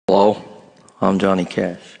I'm Johnny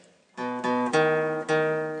Cash.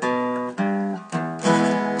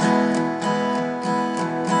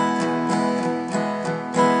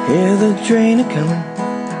 Hear the train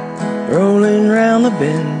a-comin', rolling round the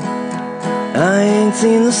bend. I ain't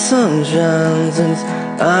seen the sunshine since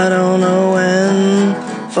I don't know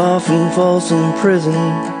when. Far from Folsom prison,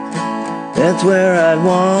 that's where I'd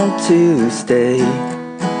want to stay.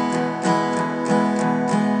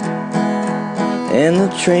 And the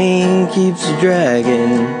train keeps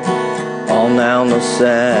dragging on down the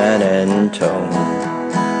San Antone.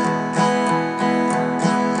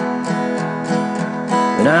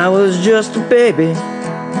 When I was just a baby,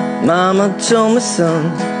 Mama told me,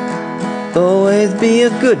 son, always be a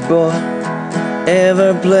good boy,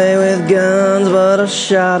 ever play with guns. But I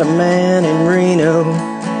shot a man in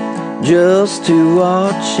Reno just to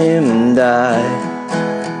watch him die.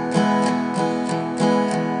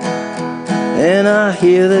 And I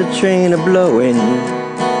hear the train a-blowing,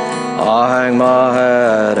 I hang my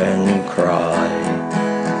head and cry.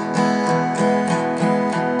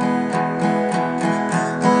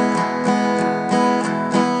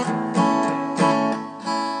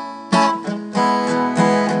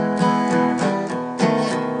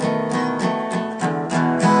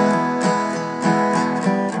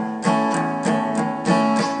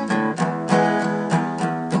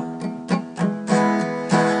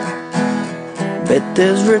 Bet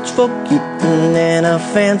there's rich folk eating in a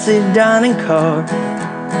fancy dining car,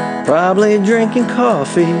 probably drinking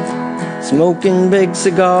coffee, smoking big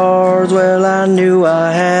cigars. Well, I knew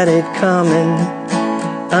I had it coming,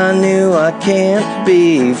 I knew I can't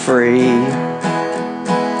be free.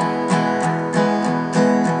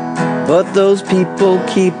 But those people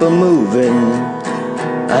keep a-moving,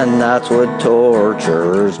 and that's what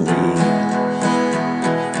tortures me.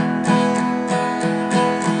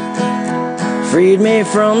 Freed me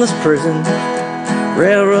from this prison,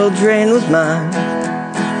 railroad train was mine.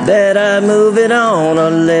 Bet I'd move it on a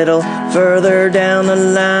little further down the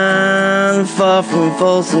line. Far from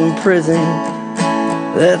Folsom prison,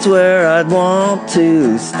 that's where I'd want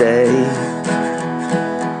to stay.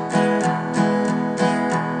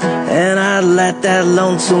 And I'd let that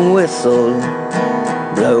lonesome whistle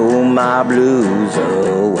blow my blues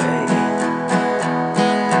away.